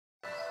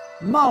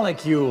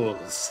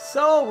Molecules.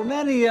 So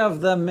many of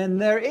them in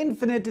their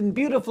infinite and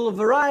beautiful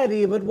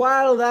variety, but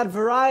while that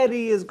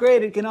variety is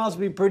great, it can also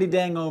be pretty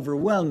dang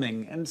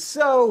overwhelming. And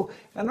so,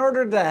 in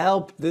order to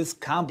help this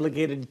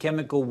complicated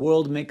chemical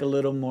world make a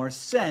little more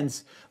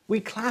sense, we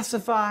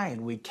classify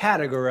and we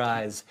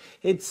categorize.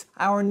 It's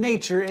our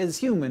nature as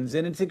humans,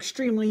 and it's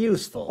extremely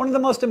useful. One of the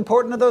most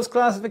important of those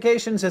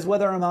classifications is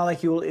whether a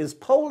molecule is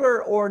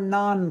polar or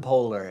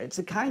nonpolar. It's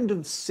a kind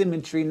of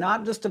symmetry,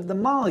 not just of the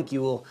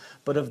molecule,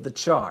 but of the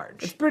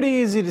charge. It's pretty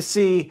easy to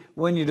see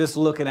when you're just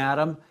looking at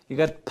them. You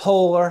got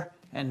polar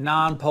and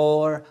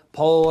nonpolar,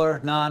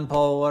 polar,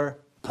 nonpolar,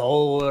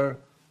 polar,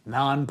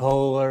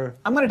 nonpolar.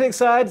 I'm gonna take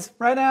sides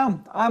right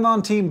now. I'm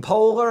on team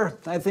polar.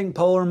 I think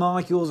polar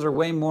molecules are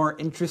way more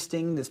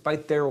interesting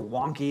despite their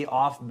wonky,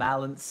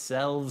 off-balance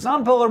selves.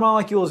 Nonpolar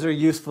molecules are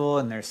useful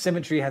and their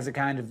symmetry has a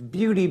kind of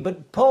beauty,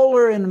 but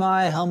polar, in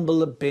my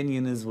humble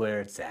opinion, is where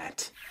it's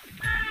at.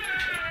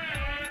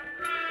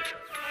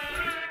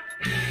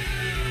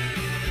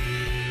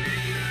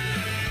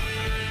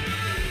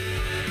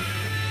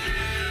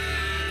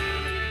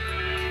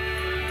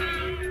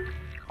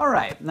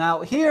 Alright,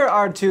 now here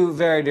are two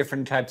very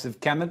different types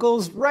of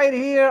chemicals. Right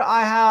here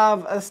I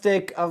have a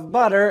stick of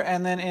butter,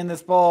 and then in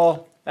this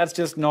bowl, that's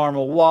just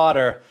normal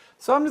water.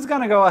 So I'm just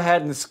gonna go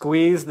ahead and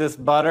squeeze this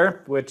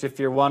butter, which, if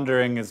you're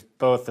wondering, is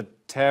both a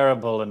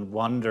terrible and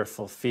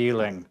wonderful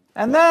feeling.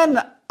 And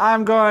then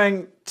I'm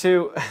going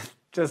to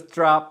just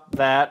drop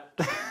that.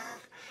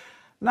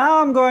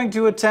 Now I'm going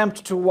to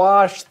attempt to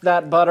wash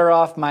that butter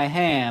off my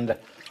hand.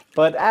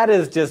 But that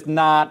is just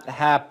not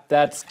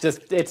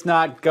it's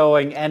not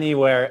going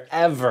anywhere,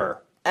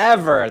 ever.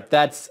 Ever.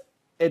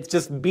 It's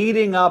just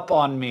beating up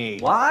on me.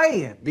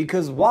 Why?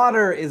 Because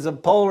water is a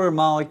polar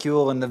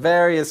molecule and the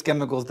various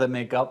chemicals that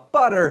make up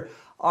butter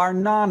are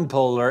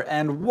nonpolar,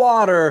 and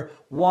water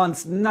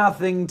wants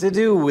nothing to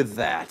do with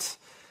that.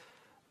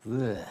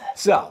 Ugh.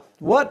 So,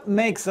 what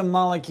makes a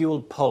molecule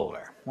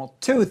polar? Well,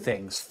 two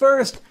things.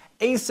 First,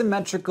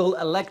 asymmetrical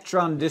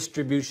electron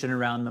distribution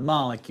around the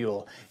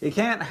molecule. You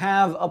can't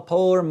have a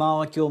polar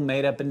molecule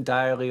made up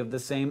entirely of the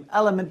same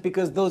element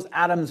because those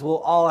atoms will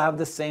all have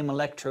the same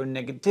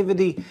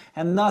electronegativity,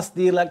 and thus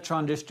the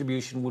electron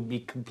distribution would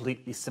be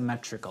completely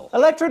symmetrical.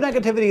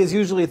 Electronegativity is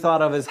usually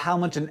thought of as how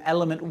much an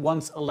element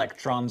wants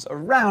electrons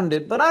around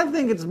it, but I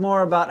think it's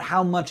more about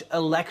how much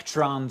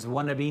electrons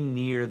want to be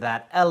near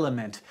that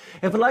element.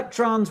 If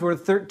electrons were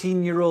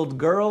 13-year-old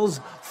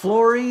girls,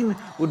 fluorine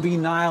would be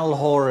Niall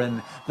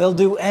Horan. They'll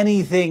do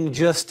anything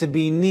just to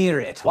be near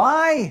it.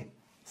 Why?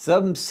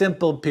 Some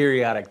simple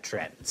periodic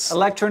trends.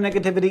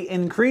 Electronegativity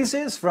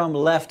increases from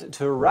left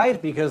to right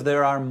because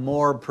there are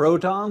more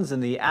protons in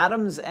the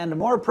atoms, and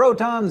more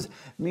protons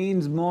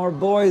means more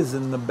boys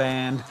in the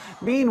band.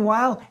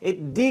 Meanwhile,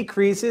 it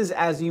decreases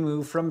as you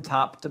move from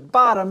top to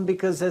bottom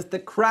because as the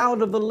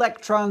crowd of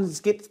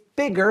electrons gets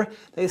bigger,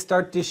 they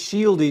start to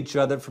shield each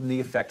other from the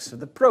effects of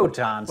the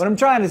protons. What I'm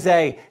trying to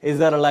say is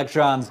that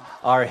electrons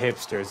are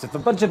hipsters. If a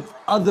bunch of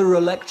other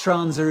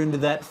electrons are into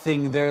that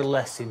thing, they're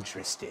less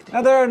interested.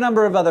 Now, there are a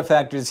number of other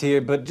factors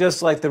here, but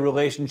just like the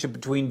relationship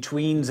between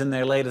tweens and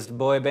their latest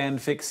boy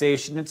band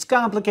fixation, it's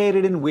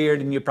complicated and weird,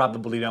 and you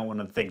probably don't want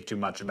to think too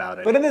much about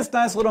it. But in this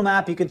nice little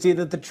map, you can see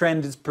that the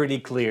trend is pretty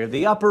clear.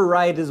 The upper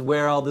right is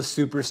where all the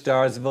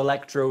superstars of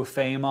electro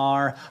fame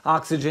are.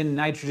 Oxygen,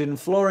 nitrogen,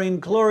 fluorine,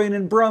 chlorine,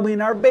 and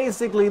bromine are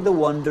basically the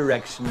one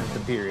direction of the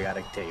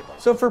periodic table.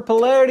 So for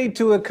polarity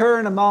to occur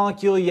in a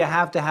molecule, you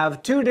have to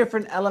have two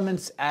different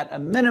elements at a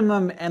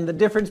minimum, and the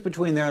difference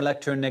between their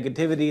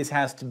electronegativities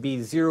has to be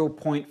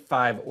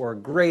 0.5 or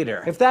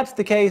greater. If that's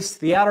the case,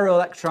 the outer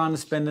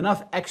electrons spend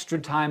enough extra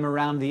time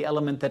around the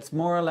element that's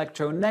more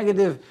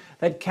electronegative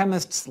that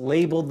chemists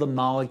label the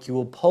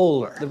molecule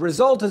polar. The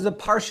result is a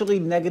partially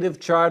negative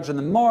charge on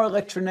the more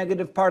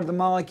electronegative part of the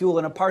molecule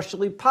and a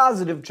partially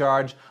positive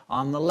charge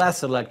on the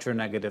less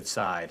electronegative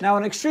side. Now,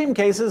 in extreme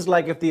cases,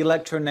 like if the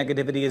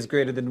electronegativity is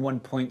greater than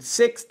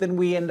 1.6, then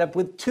we end up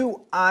with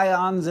two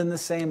ions in the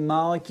same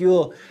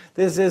molecule.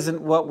 This isn't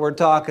what we're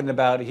talking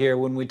about here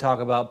when we talk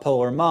about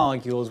polar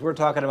molecules. We're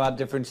talking about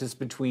differences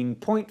between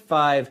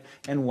 0.5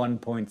 and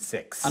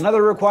 1.6.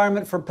 Another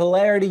requirement for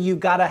polarity, you've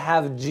got to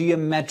have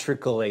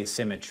geometrical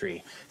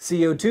asymmetry.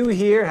 CO2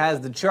 here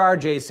has the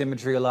charge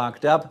asymmetry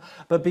locked up,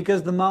 but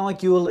because the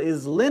molecule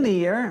is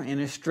linear in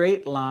a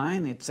straight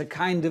line, it's a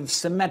kind of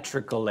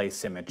symmetrical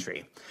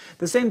asymmetry.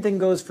 The same thing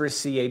goes for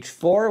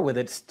CH4 with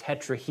its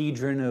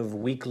tetrahedron of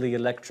weakly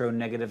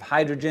electronegative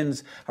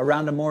hydrogens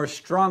around a more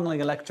strongly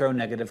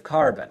electronegative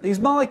carbon. These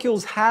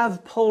molecules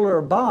have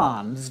polar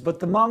bonds, but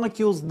the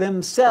molecules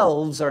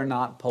themselves are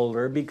not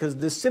polar because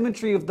the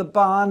symmetry of the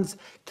bonds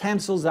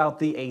cancels out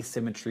the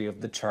asymmetry of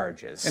the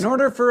charges. In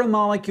order for a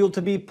molecule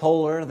to be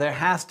polar, there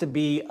has to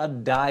be a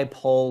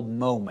dipole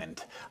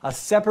moment, a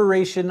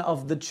separation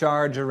of the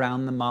charge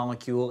around the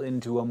molecule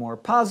into a more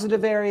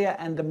positive area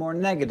and a more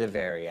negative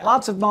area.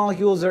 Lots of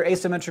molecules are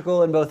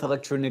asymmetrical in both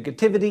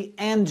electronegativity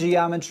and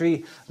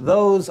geometry.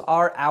 Those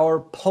are our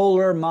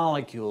polar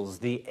molecules,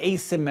 the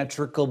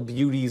asymmetrical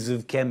beauties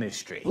of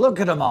chemistry. Look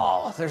at them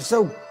all. They're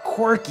so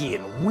quirky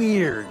and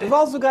weird. They've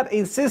also got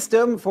a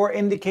system for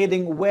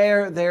indicating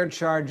where their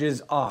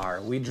charges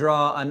are. We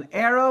draw an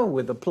arrow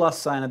with a plus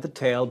sign at the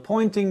tail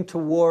pointing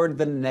toward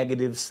the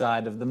negative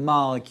side of the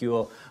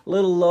molecule.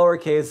 Little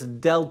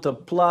lowercase delta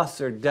plus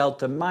or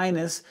delta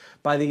minus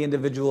by the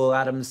individual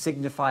atoms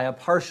signify a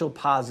partial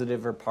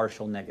positive or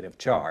partial negative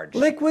charge.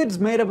 Liquids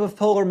made up of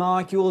polar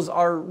molecules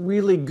are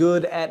really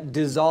good at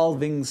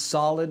dissolving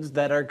solids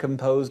that are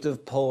composed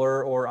of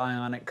polar or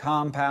ionic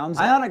compounds.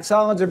 Ionic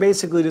solids are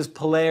basically just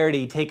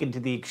polarity taken to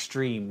the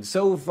extreme,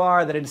 so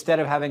far that instead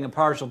of having a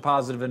partial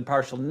positive and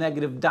partial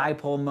negative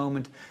dipole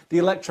moment, the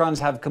electrons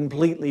have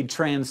completely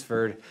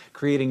transferred,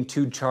 creating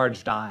two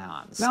charged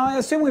ions. Now, I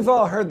assume we've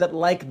all heard that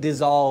like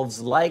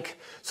dissolves like,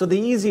 so the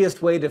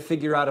easiest way to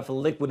figure out if a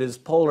liquid is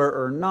polar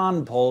or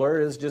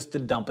nonpolar is just to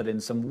dump it in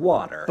some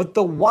water. But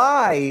the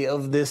why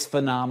of this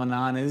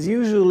phenomenon is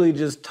usually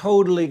just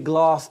totally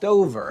glossed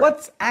over.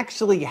 What's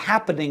actually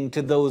happening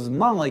to those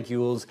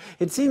molecules?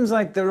 It seems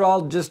like they're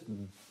all just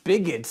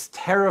bigots,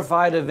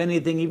 terrified of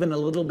anything even a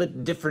little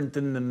bit different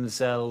than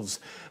themselves.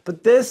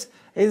 But this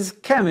is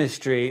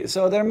chemistry,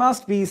 so there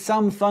must be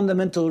some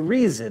fundamental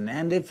reason,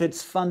 and if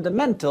it's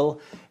fundamental,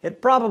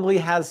 it probably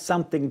has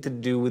something to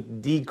do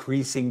with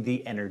decreasing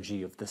the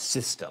energy of the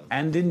system.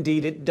 And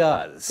indeed it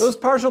does. Those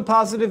partial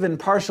positive and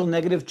partial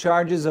negative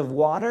charges of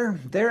water,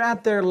 they're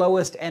at their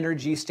lowest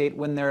energy state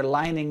when they're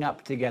lining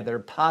up together,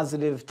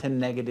 positive to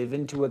negative,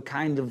 into a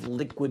kind of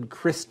liquid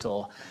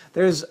crystal.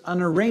 There's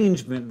an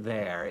arrangement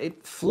there.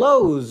 It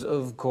flows,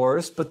 of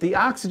course, but the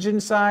oxygen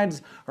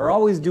sides are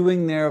always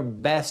doing their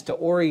best to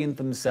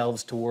orient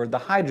themselves toward the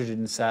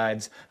hydrogen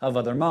sides of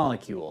other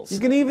molecules.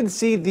 You can even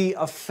see the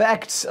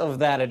effects of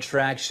that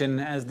attraction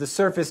as the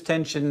surface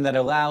tension that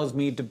allows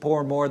me to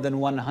pour more than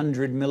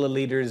 100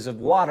 milliliters of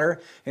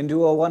water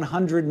into a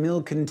 100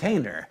 ml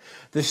container.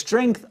 The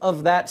strength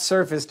of that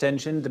surface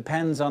tension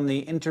depends on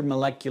the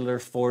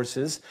intermolecular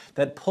forces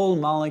that pull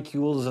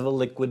molecules of a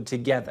liquid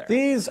together.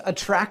 These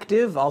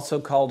attractive, also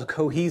called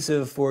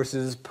cohesive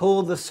forces,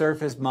 pull the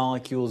surface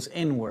molecules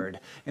inward.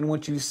 And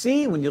what you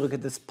see when you look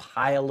at this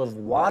pile of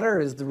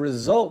water is the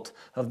result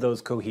of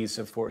those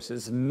cohesive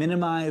forces,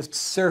 minimized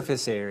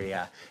surface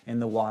area in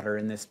the water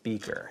in this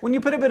beaker. When you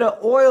put a bit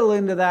of oil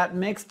into that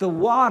mix, the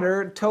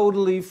water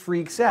totally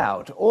freaks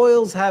out.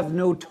 Oils have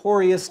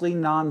notoriously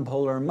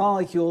nonpolar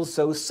molecules,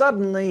 so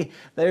suddenly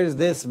there's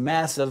this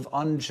mess of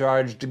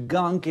uncharged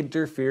gunk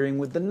interfering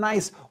with the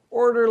nice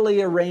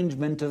orderly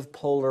arrangement of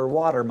polar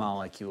water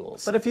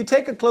molecules. But if you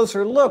take a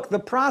closer look, the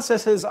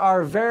processes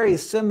are very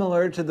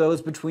similar to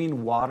those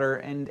between water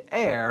and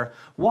air.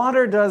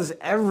 Water does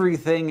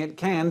everything it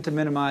can to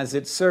minimize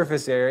its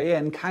surface area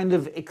and kind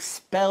of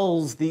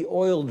expels the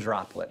oil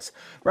droplets.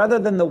 Rather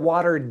than the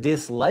water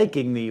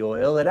disliking the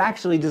oil, it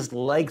actually just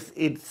likes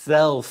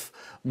itself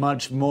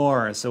much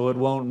more, so it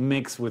won't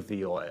mix with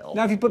the oil.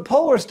 Now, if you put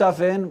polar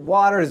stuff in,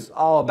 water's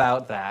all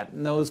about that,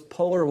 and those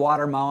polar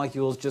water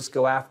molecules just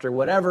go after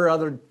whatever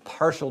other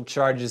partial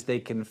charges they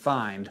can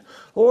find.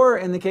 Or,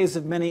 in the case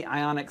of many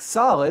ionic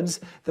solids,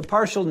 the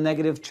partial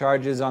negative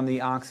charges on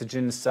the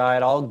oxygen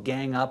side all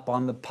gang up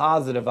on the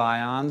positive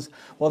ions,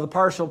 while the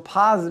partial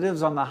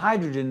positives on the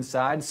hydrogen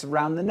side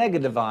surround the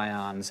negative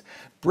ions,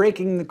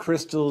 breaking the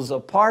crystals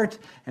apart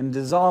and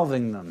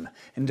dissolving them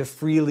into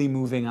freely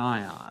moving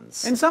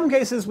ions. In some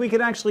cases, we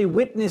can actually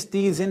witness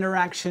these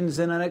interactions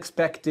in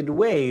unexpected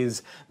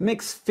ways.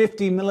 Mix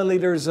 50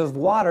 milliliters of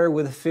water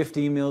with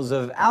 50 mils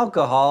of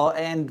alcohol,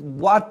 and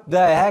what the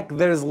heck,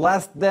 there's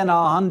less than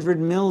 100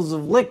 mils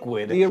of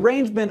liquid. The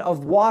arrangement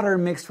of water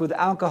mixed with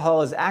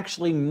alcohol is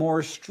actually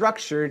more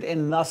structured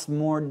and thus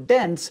more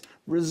dense,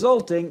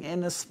 resulting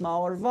in a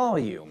smaller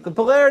volume. The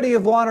polarity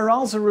of water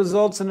also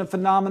results in a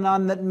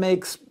phenomenon that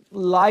makes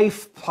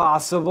life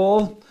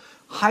possible: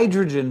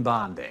 hydrogen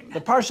bonding.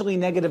 The partially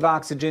negative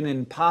oxygen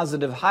and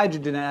positive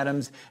hydrogen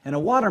atoms in a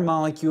water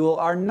molecule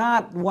are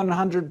not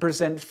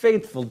 100%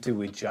 faithful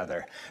to each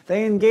other.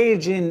 They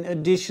engage in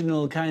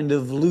additional kind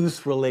of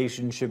loose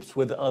relationships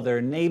with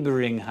other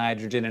neighboring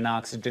hydrogen and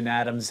oxygen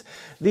atoms.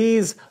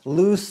 These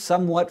loose,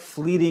 somewhat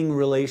fleeting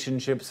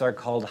relationships are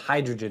called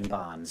hydrogen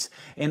bonds.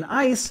 In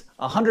ice,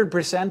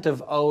 100%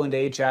 of O and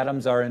H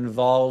atoms are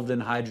involved in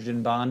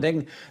hydrogen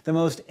bonding. The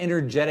most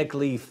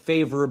energetically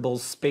favorable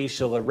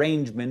spatial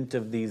arrangement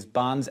of these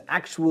bonds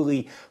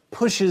actually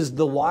pushes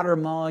the water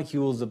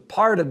molecules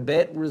apart a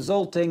bit,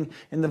 resulting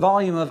in the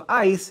volume of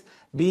ice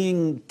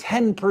being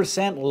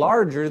 10%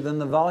 larger than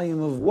the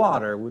volume of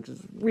water, which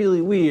is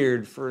really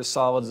weird for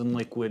solids and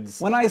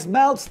liquids. When ice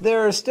melts,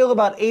 there are still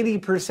about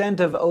 80%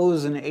 of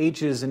O's and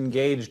H's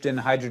engaged in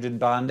hydrogen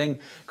bonding,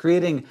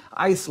 creating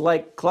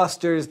ice-like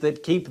clusters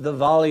that keep the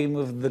volume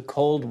of the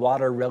cold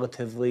water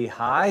relatively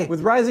high.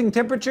 With rising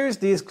temperatures,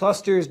 these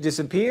clusters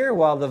disappear,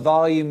 while the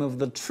volume of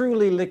the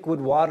truly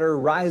liquid water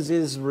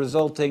rises,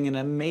 resulting in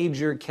a major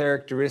major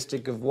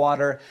characteristic of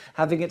water,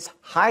 having its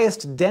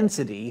highest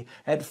density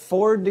at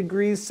 4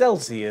 degrees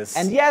Celsius.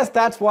 And yes,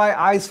 that's why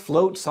ice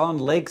floats on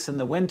lakes in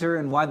the winter,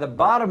 and why the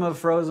bottom of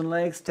frozen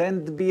lakes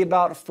tend to be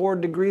about 4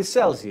 degrees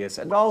Celsius,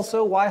 and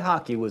also why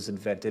hockey was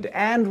invented,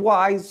 and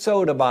why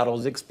soda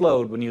bottles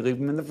explode when you leave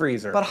them in the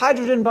freezer. But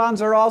hydrogen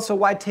bonds are also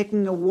why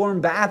taking a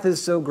warm bath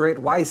is so great,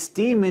 why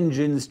steam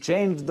engines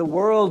changed the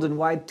world, and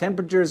why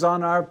temperatures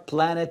on our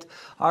planet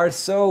are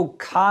so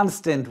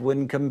constant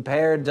when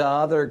compared to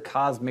other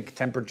cosmic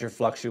temperature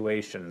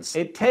fluctuations.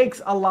 It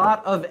takes a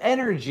lot of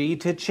energy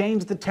to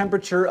change the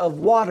temperature of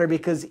water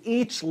because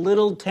each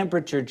little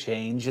temperature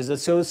change is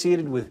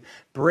associated with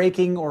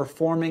breaking or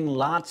forming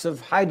lots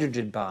of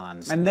hydrogen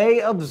bonds. And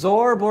they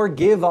absorb or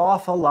give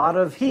off a lot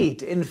of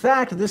heat. In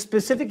fact, the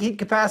specific heat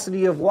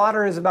capacity of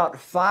water is about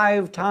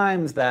 5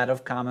 times that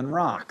of common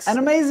rocks. And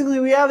amazingly,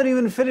 we haven't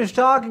even finished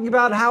talking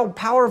about how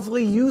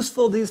powerfully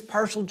useful these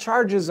partial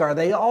charges are.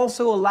 They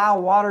also allow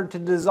water to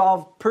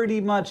dissolve pretty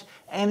much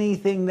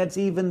anything that's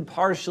even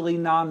partially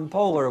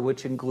nonpolar,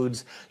 which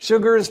includes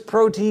sugars,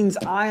 proteins,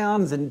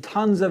 ions, and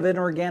tons of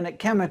inorganic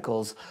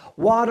chemicals.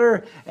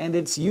 Water and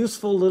its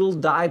useful little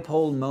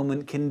dipole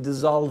moment can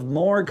dissolve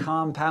more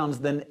compounds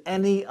than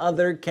any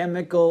other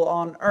chemical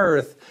on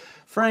Earth.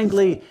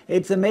 Frankly,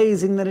 it's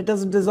amazing that it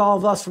doesn't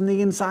dissolve us from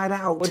the inside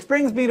out. Which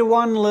brings me to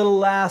one little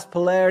last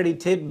polarity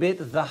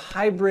tidbit, the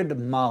hybrid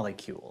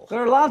molecule.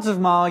 There are lots of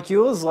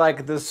molecules,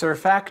 like the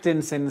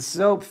surfactants in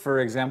soap, for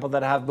example,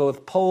 that have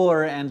both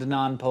polar and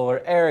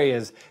nonpolar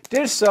areas.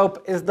 Dish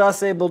soap is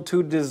thus able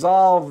to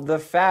dissolve the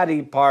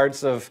fatty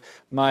parts of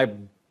my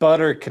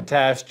butter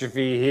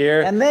catastrophe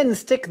here, and then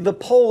stick the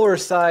polar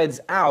sides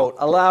out,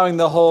 allowing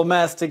the whole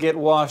mess to get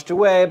washed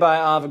away by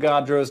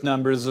Avogadro's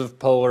numbers of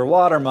polar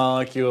water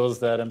molecules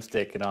that I'm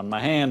sticking on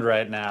my hand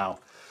right now.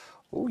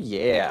 Oh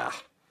yeah,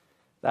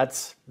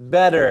 that's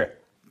better,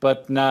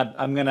 but not.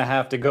 I'm gonna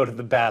have to go to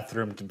the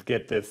bathroom to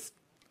get this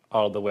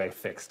all the way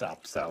fixed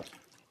up, so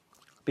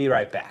be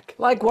right back.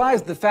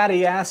 Likewise, the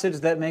fatty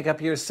acids that make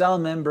up your cell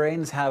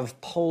membranes have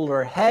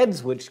polar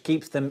heads, which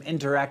keeps them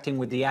interacting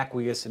with the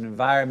aqueous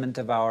environment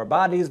of our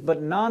bodies,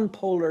 but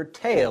nonpolar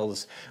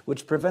tails,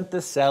 which prevent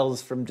the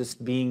cells from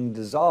just being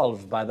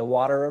dissolved by the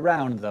water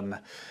around them.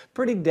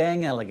 Pretty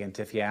dang elegant,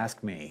 if you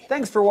ask me.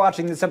 Thanks for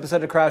watching this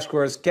episode of Crash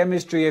Course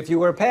Chemistry. If you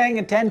were paying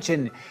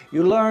attention,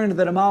 you learned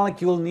that a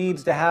molecule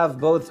needs to have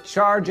both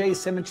charge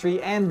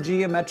asymmetry and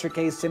geometric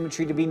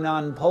asymmetry to be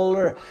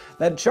nonpolar,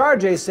 that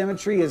charge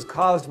asymmetry is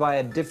caused by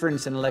a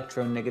difference in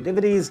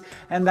electronegativities,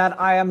 and that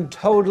I am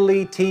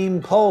totally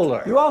team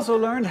polar. You also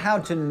learned how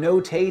to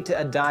notate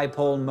a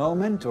dipole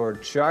moment, or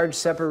charge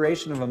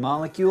separation of a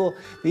molecule,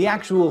 the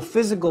actual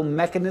physical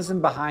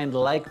mechanism behind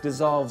like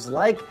dissolves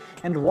like,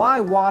 and why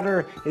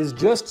water is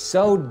just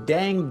so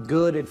dang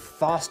good at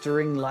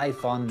fostering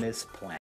life on this planet.